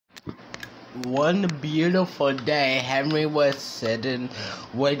one beautiful day, Henry was sitting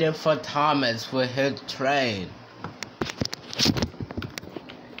waiting for Thomas with his train.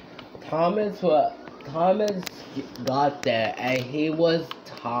 Thomas got there and he was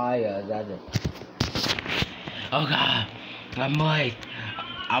tired. Oh God, I'm late.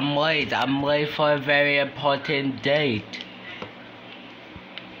 I'm late for a very important date.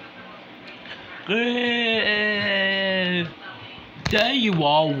 There you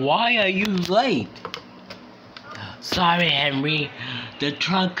are. Why are you late? Sorry, Henry. The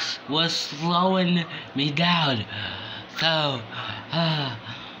trucks was slowing me down. So,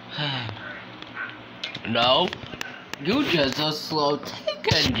 no, you just a slow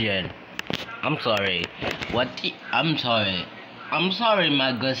tank engine. I'm sorry. I'm sorry. I'm sorry,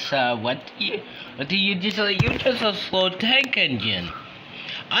 my good sir. What do you just say? You just a slow tank engine.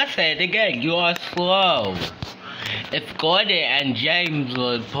 I say it again. You are slow. If Gordon and James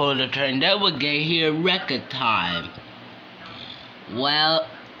would pull the train, they would get here in record time. Well,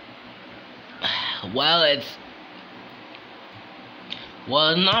 it's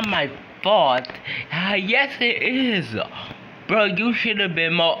not my fault. Yes, it is. Bro, you should have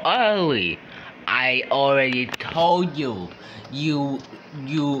been more early. I already told you.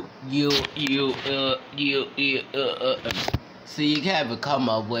 So you can't come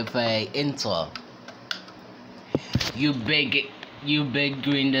up with a intro. You big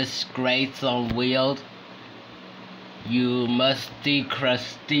green disgrace on wheels. You musty,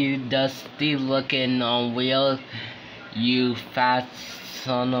 crusty, dusty looking on wheels. You fat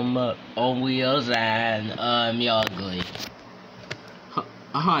son of a on wheels, and you're ugly.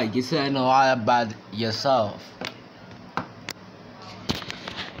 You're saying a lot about yourself.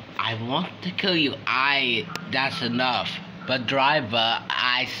 I want to kill you. That's enough. But driver,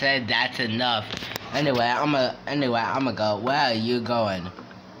 I said that's enough. Anyway, I'ma go. Where are you going?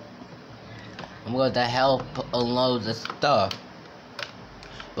 I'm going to help unload the stuff.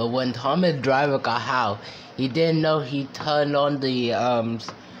 But when Thomas driver got out, he didn't know he turned on the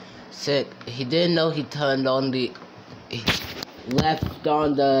he didn't know he turned on the left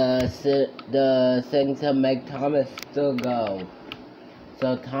on the thing to make Thomas still go.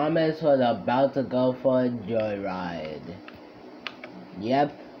 So Thomas was about to go for a joyride.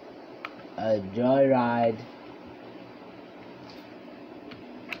 Yep, a joyride.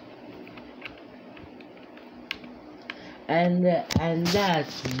 And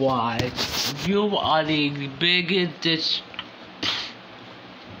that's why you are the biggest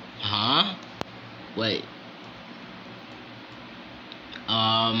Huh? Wait.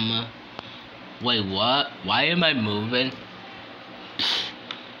 Wait, what? Why am I moving?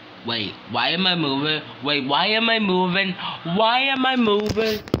 Wait, why am I moving? Wait, why am I moving? Why am I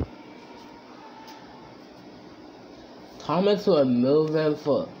moving? Thomas was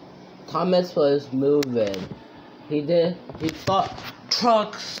moving. He thought,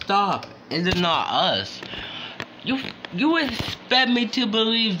 truck, stop. Is it not us? You expect me to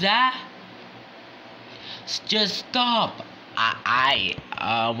believe that? Just stop.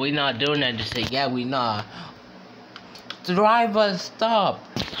 We not doing that. Just say, yeah, we not. Driver, stop.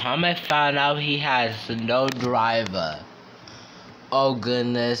 Thomas found out he has no driver. Oh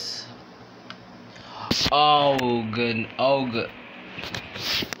goodness. Oh good.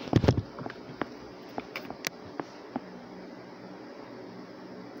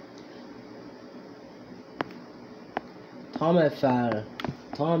 Thomas saw.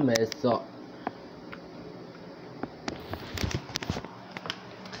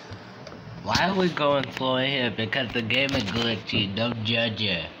 Why are we going slow in here? Because the game is glitchy. Don't judge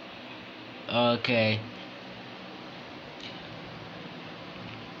it. Okay.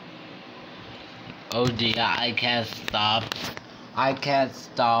 Oh dear, I can't stop. I can't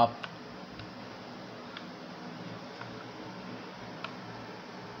stop.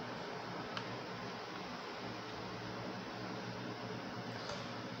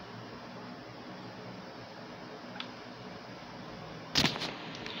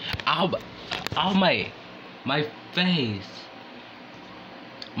 Ow, my face.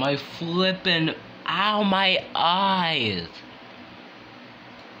 My flippin', ow, my eyes.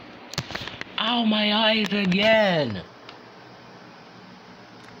 Ow, my eyes again.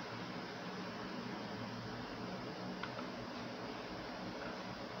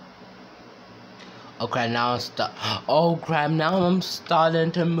 Oh crap, now I'm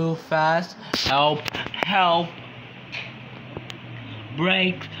starting to move fast. Help.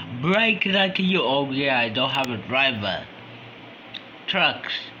 Brake, like you. Oh yeah, I don't have a driver.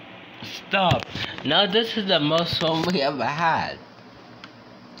 Trucks, stop. Now this is the most fun we ever had.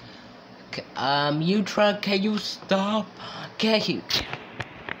 You truck, can you stop? Can you?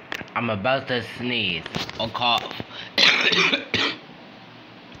 I'm about to sneeze or cough.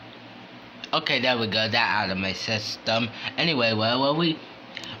 Okay, there we go. That out of my system. Anyway, where were we?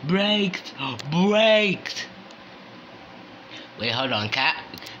 Brakes! Brakes! Wait, hold on, cat.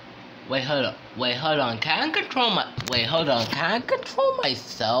 Wait, hold on. Can I control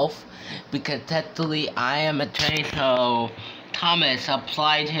myself? Because technically I am a train, so Thomas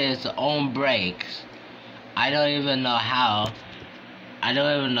applied his own brakes. I don't even know how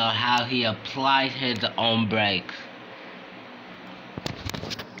he applied his own brakes.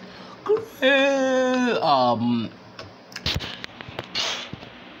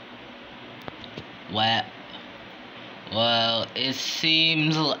 Well, it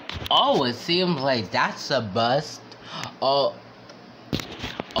seems like that's a bust. Oh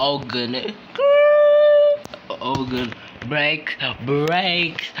goodness. Oh good. Brakes.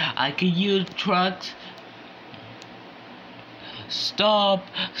 I can use trucks. Stop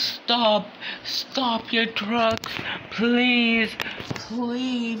your trucks, please.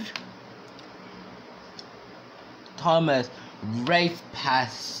 Thomas, race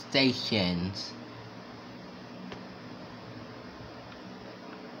past stations.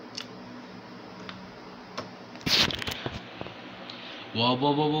 Whoa.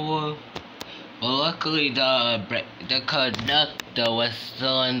 Well, luckily the conductor was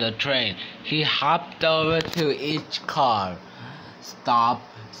still in the train. He hopped over to each car. Stop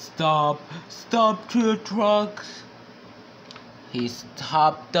your trucks. He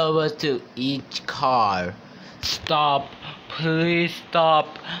hopped over to each car. Stop, please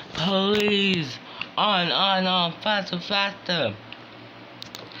stop, please. On, faster.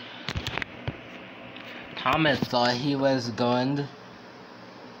 Thomas thought he was going.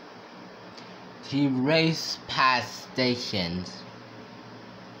 He raced past stations.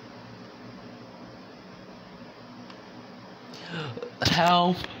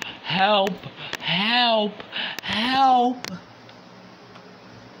 Help.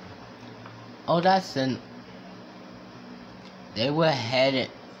 Oh, that's an... They were headed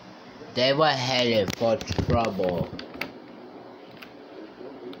for trouble.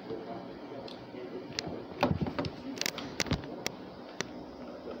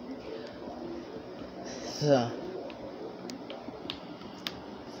 So,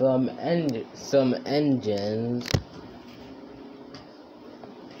 some engines.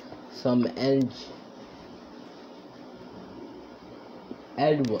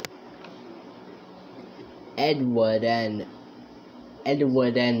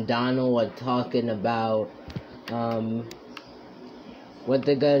 Edward and Donald were talking about what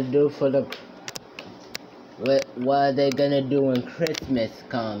they're gonna do for the what are they gonna do when Christmas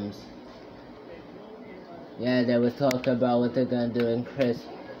comes. Yeah, they were talking about what they're gonna do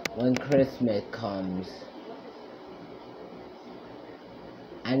when Christmas comes.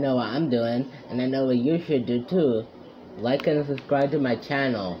 I know what I'm doing, and I know what you should do too. Like and subscribe to my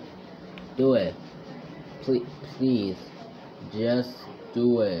channel. Do it. Please. Just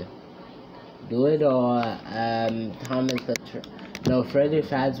do it. Do it, or Thomas Freddy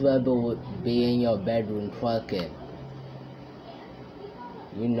Fazbear will be in your bedroom twerking.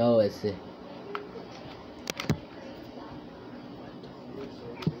 You know it's it.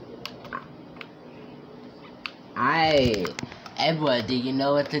 Edward, do you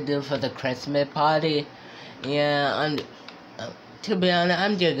know what to do for the Christmas party? Yeah, to be honest,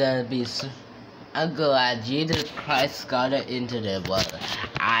 I'm just gonna be. I'm glad Jesus Christ got it into the world.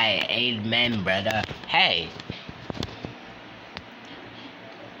 Amen, brother. Hey.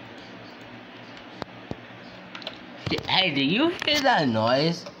 Hey, do you hear that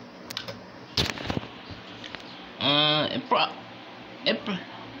noise?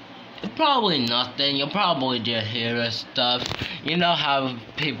 It's probably nothing. You'll probably just hear stuff. You know how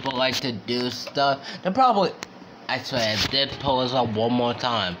people like to do stuff. I swear, if this pulls up one more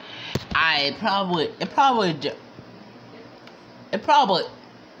time, I'm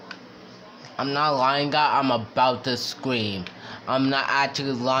not lying, guys. I'm about to scream. I'm not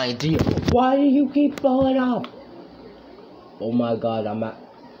actually lying to you. Why do you keep blowing up? Oh my God,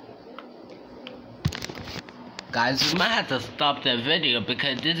 Guys, we might have to stop the video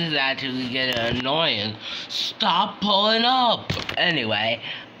because this is actually getting annoying. Stop pulling up. Anyway.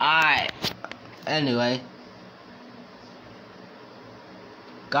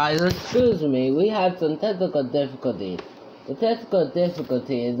 Guys, excuse me. We had some technical difficulties. The technical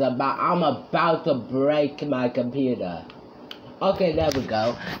difficulty is I'm about to break my computer. Okay, there we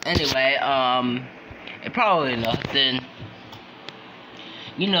go. Anyway, it probably nothing.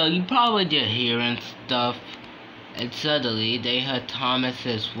 You know, you probably just hearing stuff. And suddenly, they heard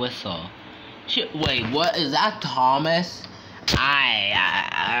Thomas's whistle. Wait, what? Is that Thomas?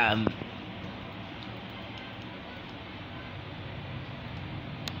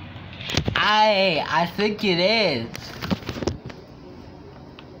 I think it is.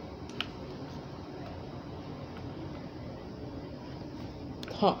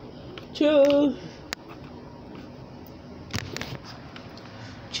 Choo.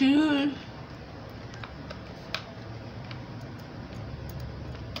 Choo.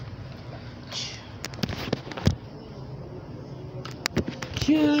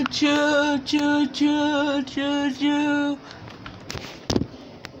 Choo choo choo choo choo choo.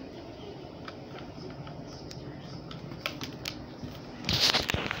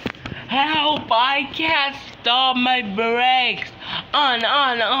 Help! I can't stop my brakes. On.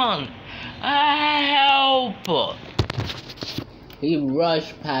 Help! He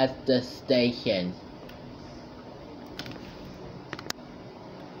rushed past the station.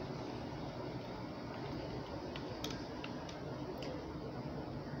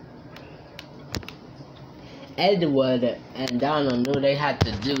 Edward and Donald knew they had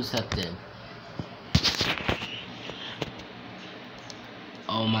to do something.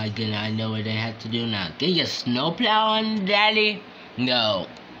 Oh my goodness, I know what they had to do now. Get your snowplow on, Daddy? No.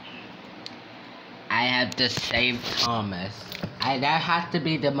 I have to save Thomas. That has to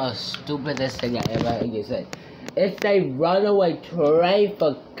be the most stupidest thing I ever heard you say. It's a runaway train,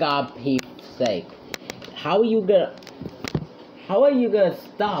 for God's sake. How are you gonna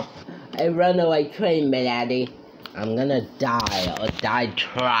stop a runaway train, Daddy? I'm gonna die or die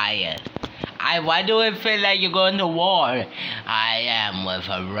trying. Why do it feel like you're going to war? I am with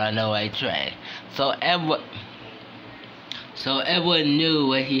a runaway train. So Edward knew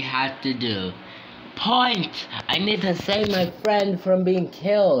what he had to do. Point! I need to save my friend from being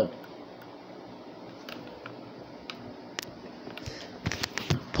killed.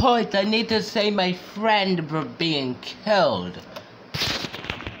 Point! I need to save my friend from being killed.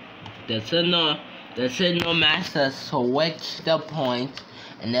 The signal master switched the point,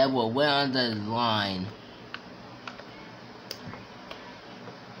 and Edward went on the line.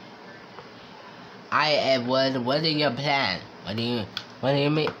 Edward, what is your plan? What do you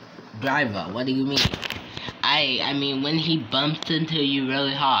mean? Driver, what do you mean? I mean when he bumps into you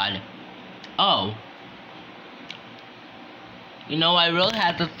really hard. Oh. You know, I really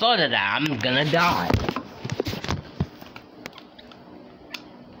had to thought of that. I'm gonna die.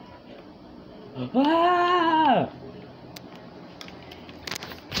 Ah!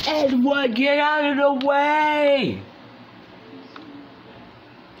 Edward, get out of the way!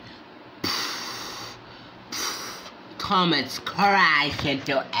 Thomas crashed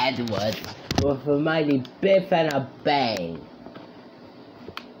into Edward with a mighty biff and a bang.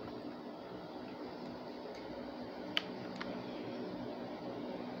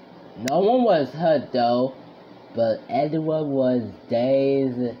 No one was hurt though, but Edward was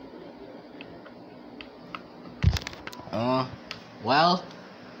dazed.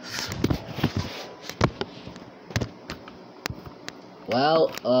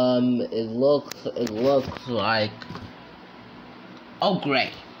 It looks like. Oh,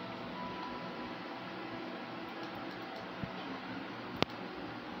 great.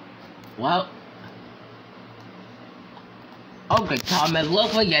 Well. Okay, Thomas,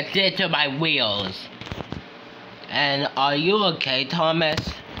 look what you did to my wheels. And are you okay, Thomas?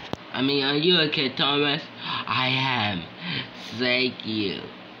 Are you okay, Thomas? I am. Thank you.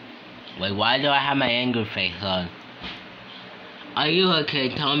 Wait, why do I have my angry face on? Are you okay,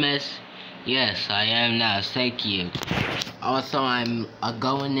 Thomas? Yes, I am now. Thank you. Also, I'm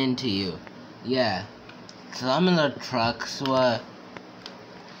going into you. Yeah. Some of the trucks were...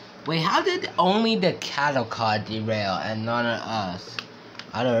 Wait, how did only the cattle car derail and none of us?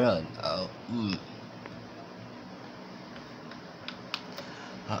 I don't really know.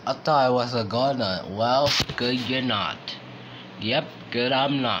 I thought I was a goner. Well, good you're not. Yep, good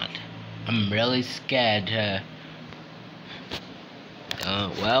I'm not. I'm really scared.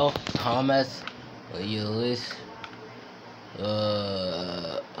 Well, Thomas, will you listen?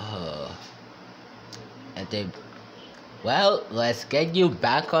 Well, let's get you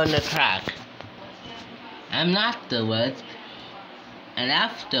back on the track. And afterwards, I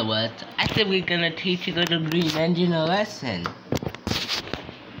think we're gonna teach you the green engine a lesson,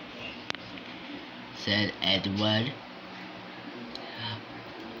 said Edward.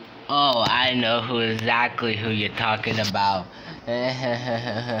 Oh, I know exactly who you're talking about.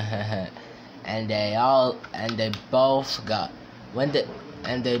 and they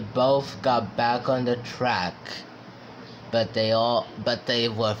both got back on the track. But they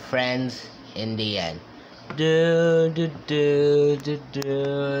were friends in the end.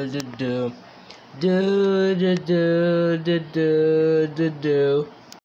 Do do do do do do do.